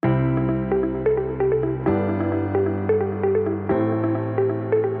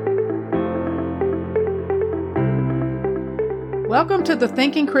Welcome to the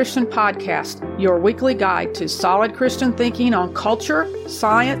Thinking Christian Podcast, your weekly guide to solid Christian thinking on culture,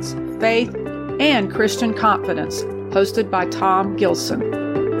 science, faith, and Christian confidence, hosted by Tom Gilson.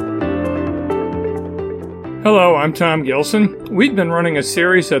 Hello, I'm Tom Gilson. We've been running a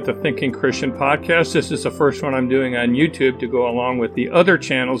series at the Thinking Christian Podcast. This is the first one I'm doing on YouTube to go along with the other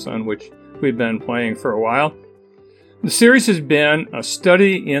channels on which we've been playing for a while. The series has been a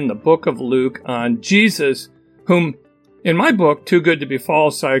study in the book of Luke on Jesus, whom in my book, Too Good to Be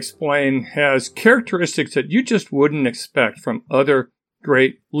False, I explain has characteristics that you just wouldn't expect from other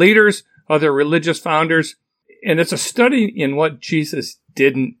great leaders, other religious founders. And it's a study in what Jesus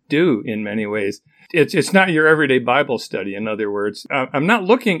didn't do in many ways. It's not your everyday Bible study, in other words. I'm not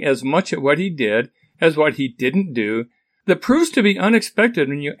looking as much at what he did as what he didn't do. That proves to be unexpected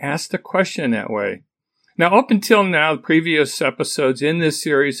when you ask the question that way. Now, up until now, the previous episodes in this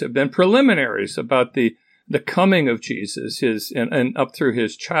series have been preliminaries about the coming of Jesus, and up through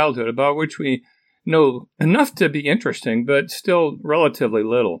his childhood, about which we know enough to be interesting, but still relatively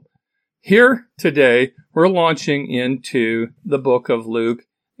little. Here today, we're launching into the book of Luke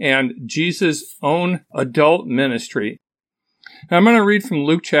and Jesus' own adult ministry. Now, I'm going to read from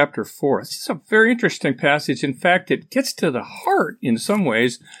Luke chapter 4. This is a very interesting passage. In fact, it gets to the heart, in some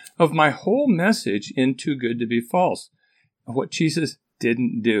ways, of my whole message in Too Good to Be False, of what Jesus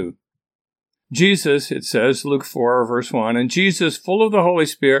didn't do. Jesus, it says, Luke 4, verse 1, and Jesus, full of the Holy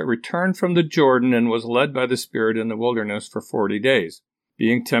Spirit, returned from the Jordan and was led by the Spirit in the wilderness for 40 days,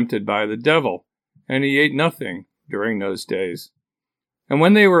 being tempted by the devil. And he ate nothing during those days. And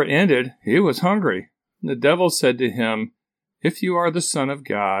when they were ended, he was hungry. And the devil said to him, If you are the Son of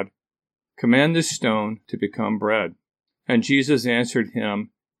God, command this stone to become bread. And Jesus answered him,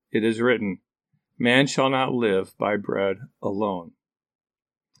 It is written, Man shall not live by bread alone.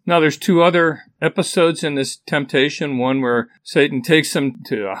 Now, there's two other episodes in this temptation, one where Satan takes him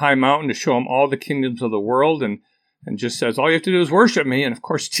to a high mountain to show him all the kingdoms of the world and just says, all you have to do is worship me. And of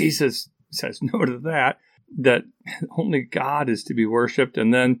course, Jesus says no to that only God is to be worshipped.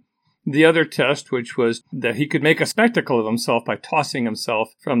 And then the other test, which was that he could make a spectacle of himself by tossing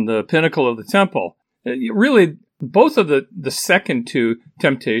himself from the pinnacle of the temple. Really, both of the second two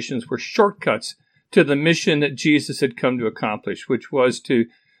temptations were shortcuts to the mission that Jesus had come to accomplish, which was to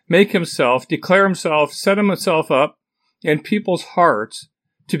make himself, declare himself, set himself up in people's hearts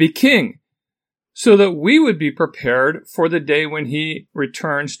to be king, so that we would be prepared for the day when he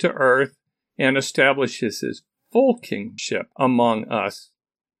returns to earth and establishes his full kingship among us.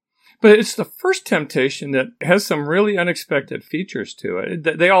 But it's the first temptation that has some really unexpected features to it.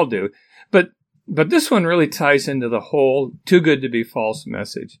 They all do. But this one really ties into the whole Too Good to Be False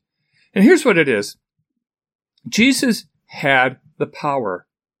message. And here's what it is. Jesus had the power.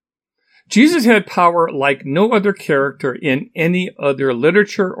 Jesus had power like no other character in any other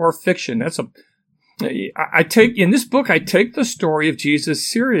literature or fiction. In this book, I take the story of Jesus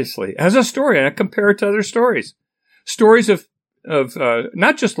seriously as a story, and I compare it to other stories. Stories of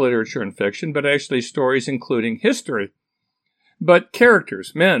not just literature and fiction, but actually stories including history. But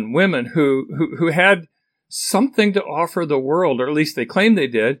characters, men, women, who had something to offer the world, or at least they claimed they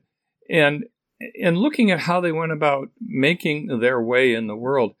did, and looking at how they went about making their way in the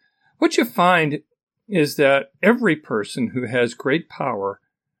world. What you find is that every person who has great power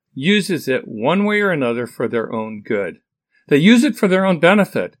uses it one way or another for their own good. They use it for their own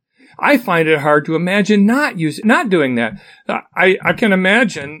benefit. I find it hard to imagine not doing that. I can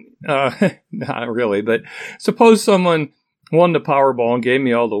imagine, not really, but suppose someone won the Powerball and gave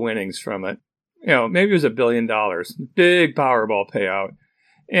me all the winnings from it. Maybe it was $1 billion, big Powerball payout.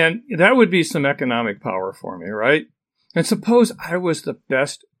 And that would be some economic power for me, right? And suppose I was the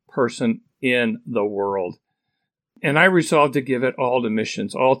best person in the world, and I resolved to give it all to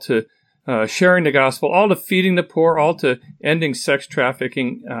missions, all to sharing the gospel, all to feeding the poor, all to ending sex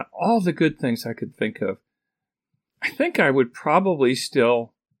trafficking, all the good things I could think of. I think I would probably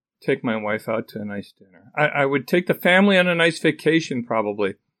still take my wife out to a nice dinner. I would take the family on a nice vacation,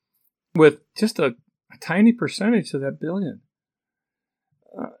 probably, with just a tiny percentage of that billion.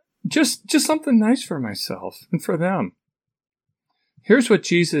 Just something nice for myself and for them. Here's what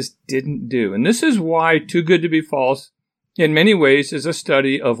Jesus didn't do. And this is why Too Good to Be False, in many ways, is a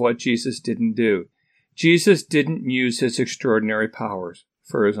study of what Jesus didn't do. Jesus didn't use his extraordinary powers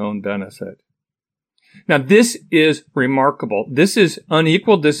for his own benefit. Now, this is remarkable. This is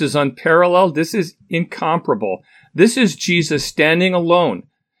unequaled. This is unparalleled. This is incomparable. This is Jesus standing alone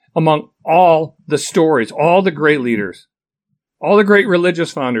among all the stories, all the great leaders, all the great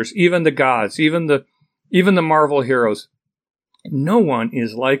religious founders, even the gods, even the Marvel heroes. No one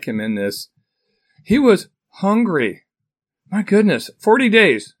is like him in this. He was hungry. My goodness, 40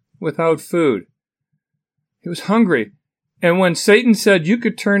 days without food. He was hungry. And when Satan said you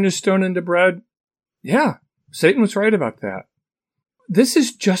could turn this stone into bread, yeah, Satan was right about that. This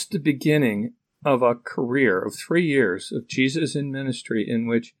is just the beginning of a career of 3 years of Jesus in ministry in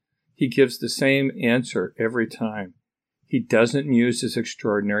which he gives the same answer every time. He doesn't use his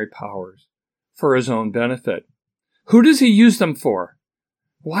extraordinary powers for his own benefit. Who does he use them for?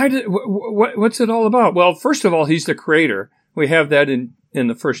 What's it all about? Well, first of all, he's the creator. We have that in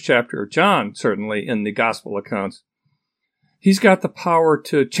the first chapter of John, certainly in the gospel accounts. He's got the power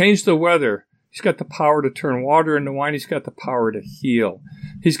to change the weather. He's got the power to turn water into wine. He's got the power to heal.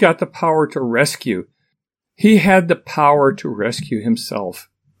 He's got the power to rescue. He had the power to rescue himself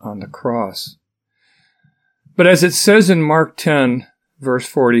on the cross. But as it says in Mark 10, verse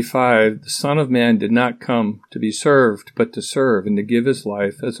 45, the Son of Man did not come to be served, but to serve and to give his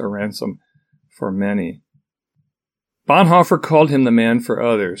life as a ransom for many. Bonhoeffer called him the man for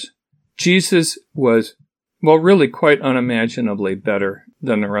others. Jesus was, well, really quite unimaginably better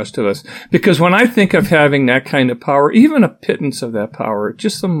than the rest of us. Because when I think of having that kind of power, even a pittance of that power,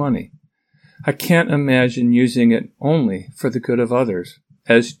 just some money, I can't imagine using it only for the good of others,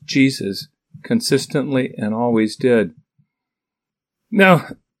 as Jesus consistently and always did. Now,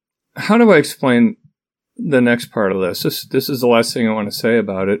 how do I explain the next part of this? This is the last thing I want to say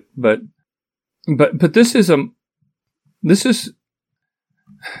about it, but I'm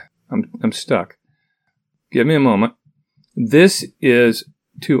stuck. Give me a moment. This is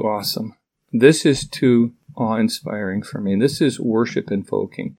too awesome. This is too awe-inspiring for me. This is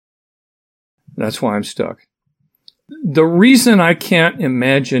worship-invoking. That's why I'm stuck. The reason I can't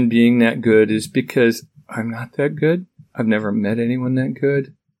imagine being that good is because I'm not that good. I've never met anyone that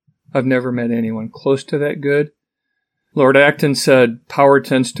good. I've never met anyone close to that good. Lord Acton said, power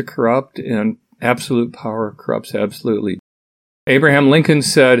tends to corrupt, and absolute power corrupts absolutely. Abraham Lincoln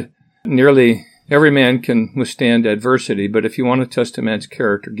said, nearly every man can withstand adversity, but if you want to test a man's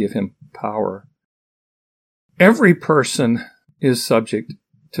character, give him power. Every person is subject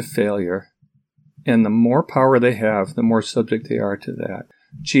to failure, and the more power they have, the more subject they are to that.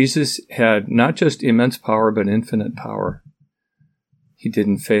 Jesus had not just immense power, but infinite power. He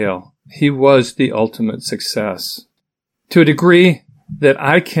didn't fail. He was the ultimate success. To a degree that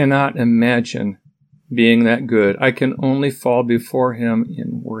I cannot imagine being that good, I can only fall before him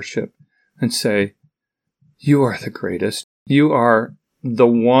in worship and say, you are the greatest. You are the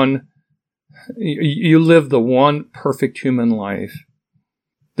one, you live the one perfect human life.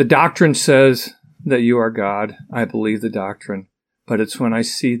 The doctrine says that you are God. I believe the doctrine. But it's when I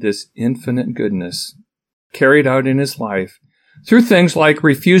see this infinite goodness carried out in his life through things like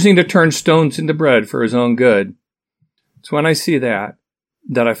refusing to turn stones into bread for his own good. It's when I see that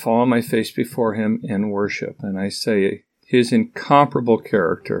I fall on my face before him and worship. And I say, his incomparable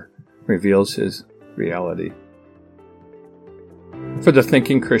character reveals his reality. For the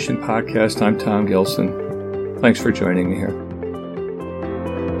Thinking Christian podcast, I'm Tom Gilson. Thanks for joining me here.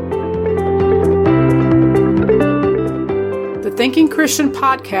 The Thinking Christian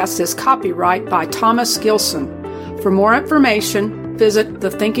podcast is copyright by Thomas Gilson. For more information, visit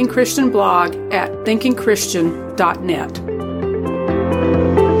the Thinking Christian blog at thinkingchristian.net.